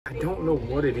I don't know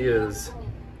what it is.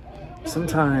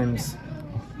 Sometimes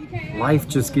life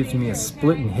just gives me a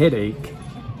splitting headache.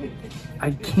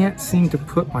 I can't seem to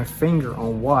put my finger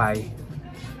on why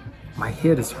my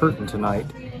head is hurting tonight.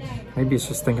 Maybe it's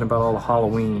just thinking about all the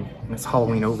Halloween and it's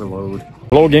Halloween overload.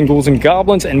 Hello again, ghouls and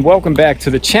goblins, and welcome back to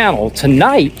the channel.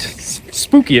 Tonight,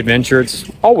 spooky adventure.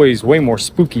 It's always way more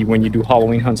spooky when you do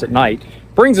Halloween hunts at night.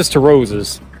 Brings us to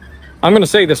roses. I'm going to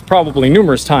say this probably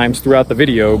numerous times throughout the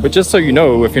video, but just so you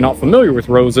know, if you're not familiar with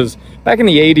roses, back in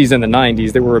the 80s and the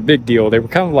 90s, they were a big deal. They were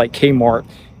kind of like Kmart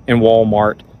and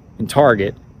Walmart and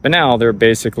Target, but now they're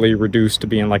basically reduced to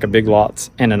being like a Big Lots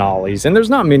and an Ollie's, and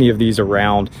there's not many of these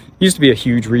around. Used to be a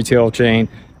huge retail chain,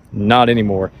 not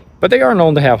anymore, but they are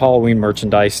known to have Halloween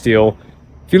merchandise still.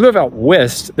 If you live out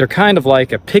west, they're kind of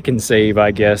like a pick and save,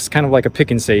 I guess, kind of like a pick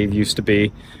and save used to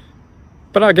be,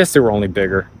 but I guess they were only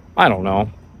bigger. I don't know.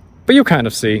 But you kind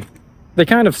of see, they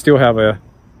kind of still have a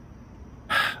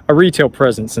retail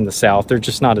presence in the South. They're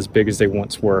just not as big as they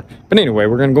once were. But anyway,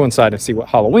 we're going to go inside and see what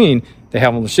Halloween they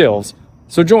have on the shelves.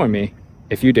 So join me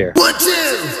if you dare. What do?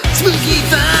 Spooky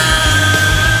fun!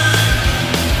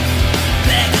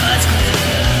 Backwoods Club!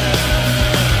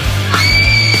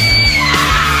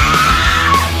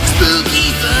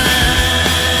 Spooky fun!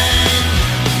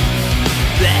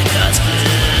 Backwoods Club!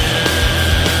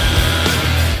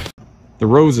 The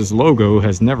Roses logo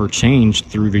has never changed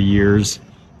through the years.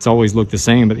 It's always looked the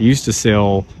same, but they used to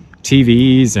sell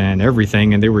TVs and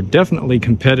everything, and they were definitely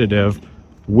competitive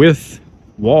with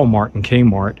Walmart and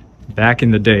Kmart back in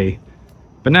the day.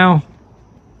 But now,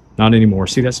 not anymore.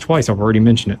 See, that's twice I've already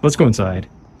mentioned it. Let's go inside.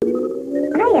 I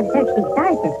have searched the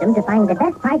star system to find the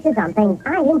best prices on things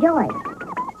I enjoy.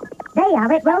 They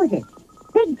are at Roses.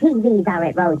 Big TVs are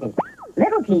at Roses.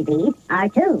 Little TVs are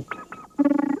too.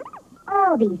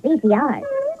 All these VCRs.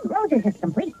 Roses has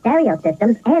complete stereo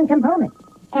systems and components.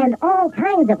 And all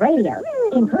kinds of radios,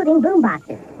 including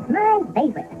boomboxes. My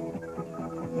favorite.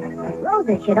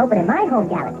 Roses should open in my home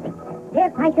galaxy. Their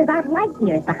prices are light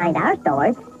years behind our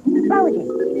stores. Roses,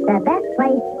 the best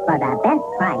place for the best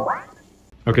price.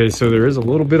 Okay, so there is a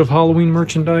little bit of Halloween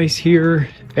merchandise here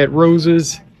at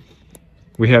Roses.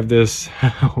 We have this,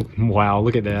 wow,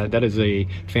 look at that. That is a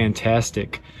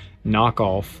fantastic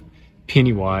knockoff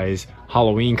Pennywise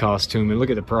Halloween costume, and look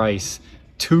at the price,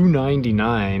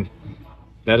 $2.99.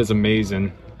 That is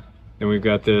amazing. Then we've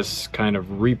got this kind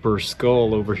of Reaper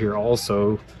skull over here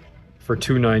also for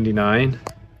 $2.99.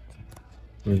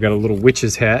 We've got a little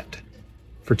witch's hat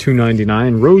for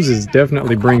 $2.99. Roses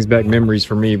definitely brings back memories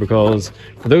for me, because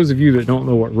for those of you that don't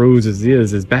know what Roses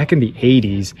is back in the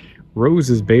 80s,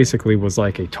 Roses basically was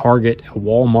like a Target, a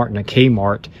Walmart, and a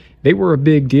Kmart. They were a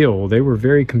big deal. They were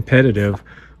very competitive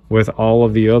with all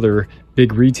of the other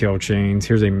big retail chains.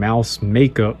 Here's a mouse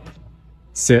makeup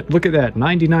set. Look at that,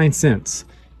 99 cents.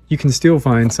 You can still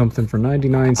find something for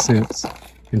 99 cents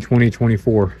in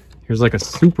 2024. Here's like a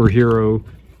superhero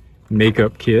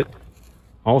makeup kit,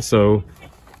 also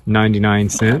 99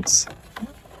 cents.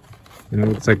 And it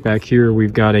looks like back here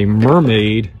we've got a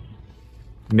mermaid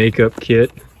makeup kit.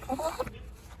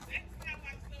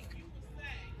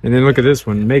 And then look at this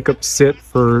one, makeup set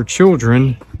for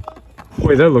children.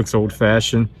 Boy, that looks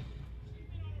old-fashioned.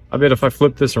 I bet if I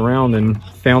flipped this around and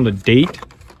found a date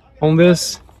on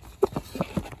this,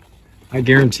 I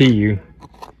guarantee you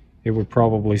it would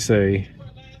probably say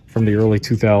from the early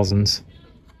 2000s.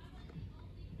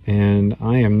 And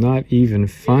I am not even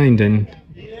finding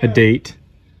a date.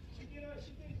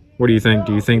 What do you think?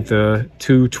 Do you think the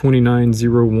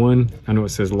 2/29/01? I know it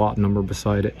says lot number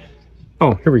beside it.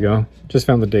 Oh, here we go. Just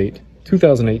found the date.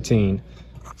 2018.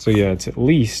 So yeah, it's at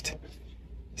least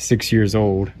 6 years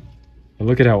old. And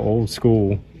look at how old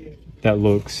school that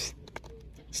looks.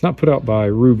 It's not put out by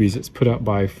Ruby's, it's put out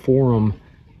by Forum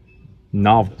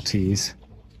Novelties.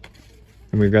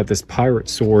 And we've got this pirate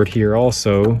sword here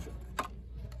also.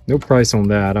 No price on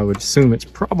that. I would assume it's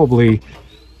probably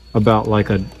about like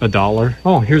a dollar.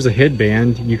 Oh, here's a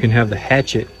headband. You can have the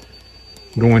hatchet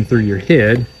going through your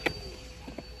head.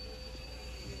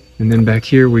 And then back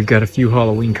here we've got a few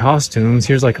Halloween costumes.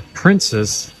 Here's like a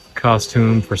princess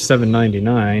costume for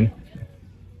 $7.99.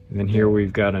 And then here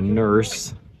we've got a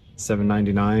nurse,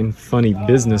 $7.99. Funny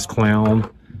business clown,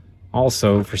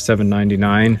 also for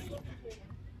 $7.99.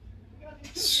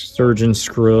 Surgeon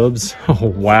scrubs. Oh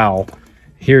wow.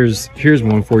 Here's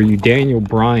one for you, Daniel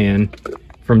Bryan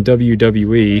from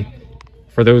WWE.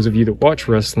 For those of you that watch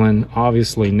wrestling,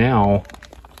 obviously now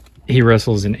he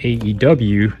wrestles in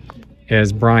AEW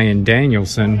as Bryan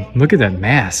Danielson. Look at that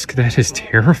mask. That is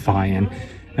terrifying.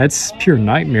 That's pure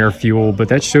nightmare fuel, but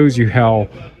that shows you how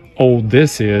old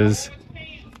this is.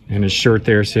 And his shirt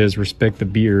there says, "Respect the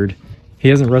beard." He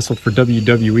hasn't wrestled for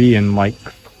WWE in like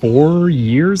 4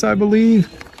 years, I believe.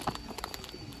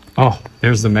 Oh,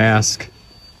 there's the mask.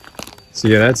 So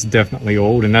yeah, that's definitely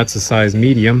old, and that's a size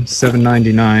medium,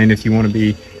 $7.99 if you want to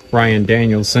be Bryan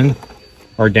Danielson,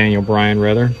 or Daniel Bryan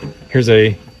rather. Here's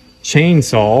a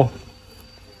chainsaw,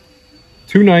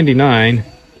 $2.99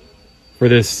 for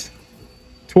this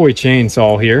toy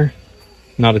chainsaw here.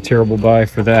 Not a terrible buy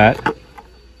for that.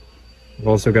 I've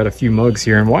also got a few mugs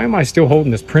here. And why am I still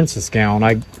holding this princess gown?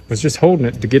 I was just holding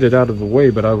it to get it out of the way,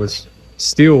 but I was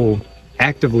still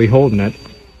actively holding it.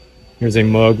 Here's a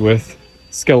mug with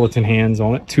skeleton hands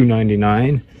on it,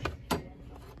 $2.99.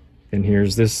 And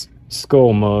here's this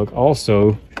skull mug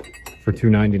also for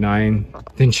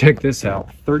 $2.99. Then check this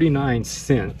out, 39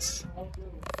 cents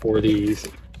for these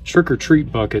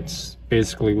trick-or-treat buckets.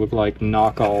 Basically look like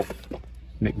knockoff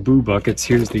McBoo buckets.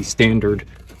 Here's the standard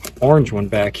orange one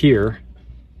back here,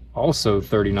 also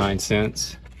 39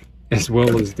 cents, as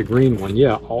well as the green one.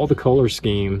 Yeah, all the color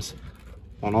schemes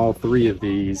on all three of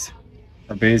these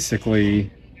are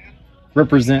basically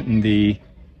representing the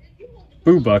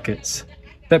Boo buckets.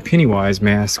 That Pennywise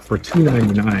mask for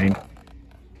 $2.99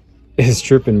 is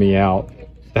tripping me out.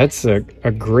 That's a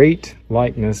great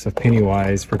likeness of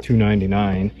Pennywise for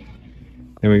 $2.99.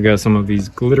 Then we've got some of these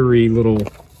glittery little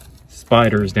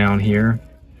spiders down here,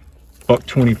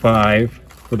 $1.25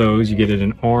 for those. You get it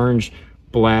in orange,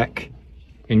 black,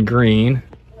 and green.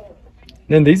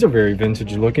 Then these are very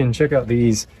vintage looking. Check out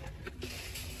these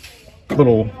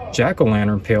little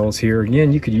jack-o'-lantern pails here.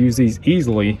 Again, you could use these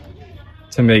easily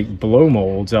to make blow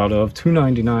molds out of.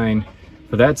 $2.99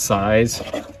 for that size,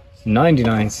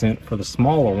 99 cents for the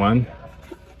smaller one.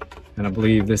 And I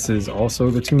believe this is also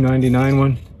the $2.99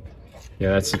 one.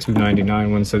 Yeah, that's the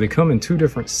 $2.99 one. So they come in two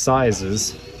different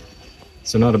sizes,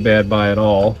 so not a bad buy at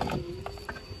all.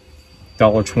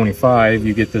 $1.25,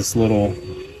 you get this little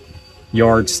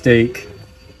yardstake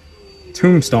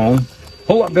tombstone.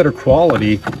 Whole lot better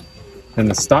quality than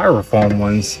the styrofoam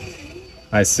ones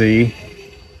I see.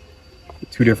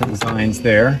 Two different designs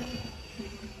there.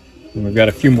 And we've got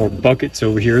a few more buckets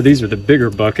over here. These are the bigger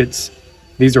buckets.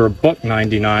 These are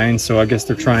 $1.99, so I guess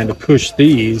they're trying to push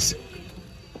these.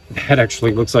 That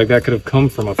actually looks like that could have come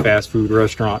from a fast food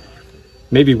restaurant.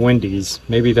 Maybe Wendy's.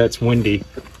 Maybe that's Wendy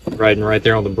riding right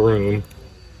there on the broom.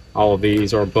 All of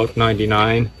these are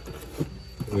 $1.99.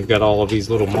 We've got all of these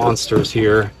little monsters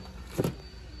here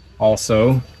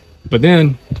also. But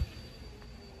then,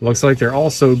 looks like they're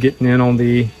also getting in on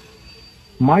the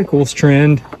Michaels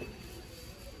trend.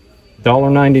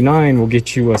 $1.99 will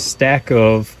get you a stack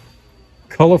of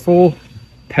colorful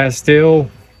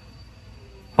pastel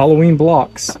Halloween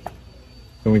blocks.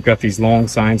 And we've got these long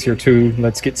signs here too.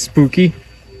 Let's get spooky.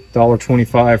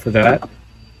 $1.25 for that.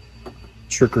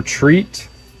 Trick or treat.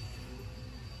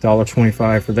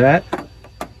 $1.25 for that.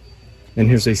 And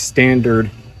here's a standard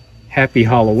Happy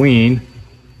Halloween,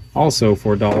 also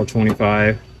for $1.25.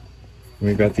 And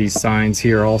we've got these signs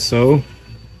here also,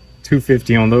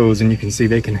 $2.50 on those, and you can see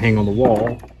they can hang on the wall.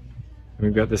 And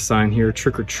we've got this sign here,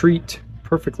 Trick or Treat,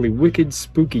 Perfectly Wicked,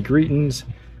 Spooky Greetings,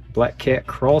 Black Cat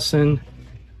Crossing,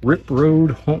 Rip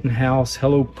Road, Haunted House,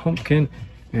 Hello Pumpkin,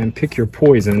 and Pick Your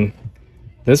Poison.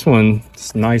 This one,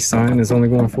 this nice sign, is only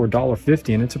going for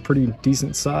 $1.50, and it's a pretty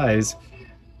decent size.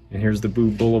 And here's the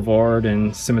Boo Boulevard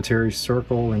and Cemetery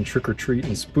Circle and Trick or Treat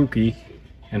and Spooky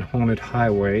and Haunted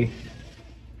Highway.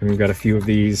 And we've got a few of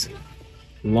these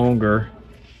longer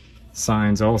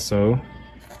signs also,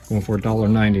 going for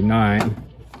 $1.99.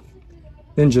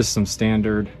 Then just some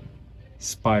standard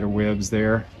spider webs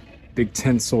there. Big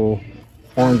tinsel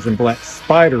orange and black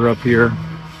spider up here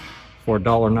for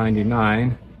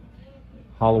 $1.99.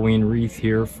 Halloween wreath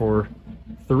here for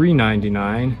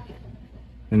 $3.99.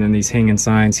 And then these hanging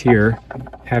signs here,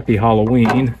 Happy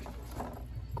Halloween,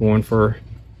 going for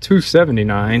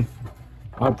 $2.79.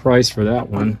 Odd price for that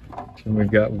one. And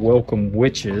we've got Welcome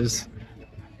Witches.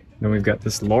 Then we've got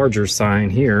this larger sign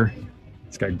here.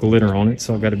 It's got glitter on it,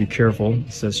 so I've got to be careful.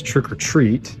 It says Trick or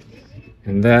Treat.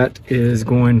 And that is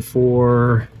going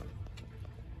for,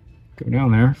 go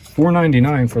down there,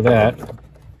 $4.99 for that.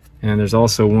 And there's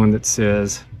also one that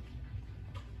says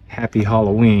Happy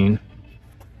Halloween.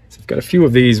 So I've got a few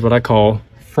of these, what I call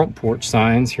front porch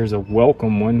signs. Here's a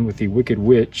welcome one with the Wicked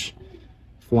Witch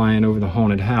flying over the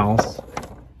haunted house.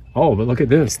 Oh, but look at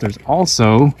this. There's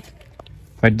also,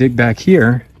 if I dig back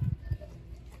here,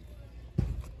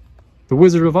 the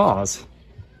Wizard of Oz.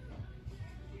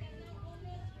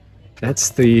 That's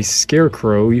the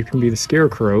Scarecrow. You can be the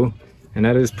Scarecrow. And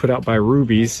that is put out by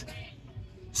Ruby's.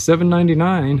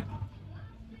 $7.99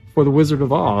 for the Wizard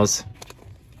of Oz.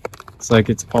 It's like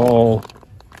it's all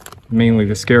mainly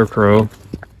the Scarecrow.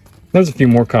 There's a few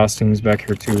more costumes back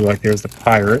here too, like there's the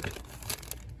pirate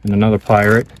and another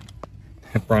pirate.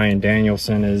 Brian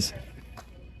Danielson is,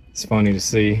 it's funny to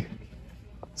see.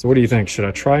 So what do you think? Should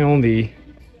I try on the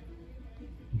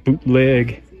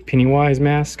bootleg Pennywise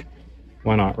mask?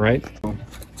 Why not, right?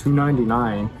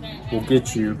 $2.99 will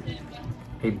get you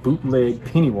a bootleg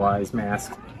Pennywise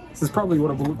mask. This is probably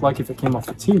what it would look like if it came off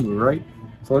the Temu, right?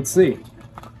 So let's see.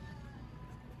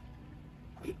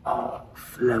 We all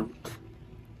float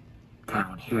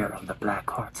down here on the Black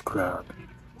Hearts Club,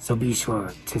 so be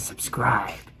sure to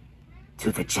subscribe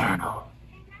to the channel.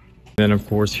 Then of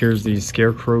course here's these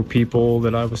scarecrow people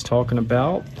that I was talking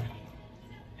about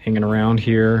hanging around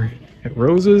here at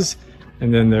Rose's,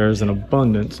 and then there's an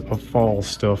abundance of fall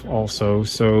stuff also.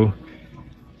 So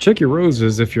check your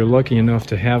Rose's if you're lucky enough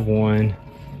to have one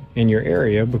in your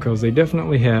area, because they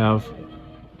definitely have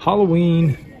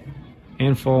Halloween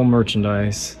and fall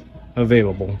merchandise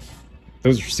available.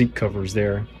 Those are seat covers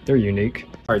there. They're unique.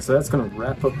 All right, so that's gonna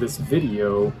wrap up this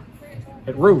video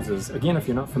at Rose's. Again, if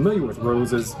you're not familiar with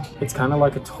Rose's, it's kind of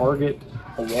like a Target,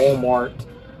 a Walmart,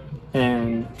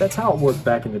 and that's how it was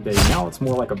back in the day. Now it's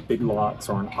more like a Big Lots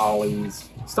or an Ollie's,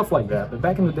 stuff like that. But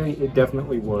back in the day, it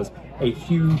definitely was a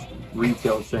huge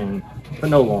retail chain, but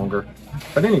no longer.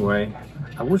 But anyway,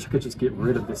 I wish I could just get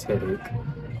rid of this headache.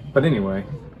 But anyway,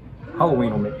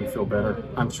 Halloween will make me feel better,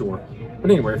 I'm sure.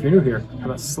 But anyway, if you're new here, how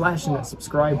about slashing that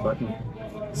subscribe button?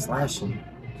 Slashing.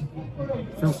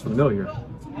 Feels familiar.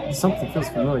 Something feels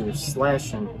familiar.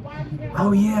 Slashing.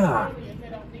 Oh yeah!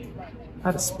 I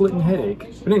had a splitting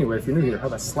headache. But anyway, if you're new here, how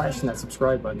about slashing that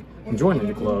subscribe button and joining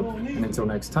the club? And until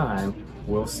next time,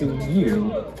 we'll see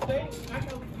you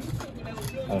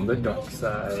on the dark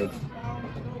side.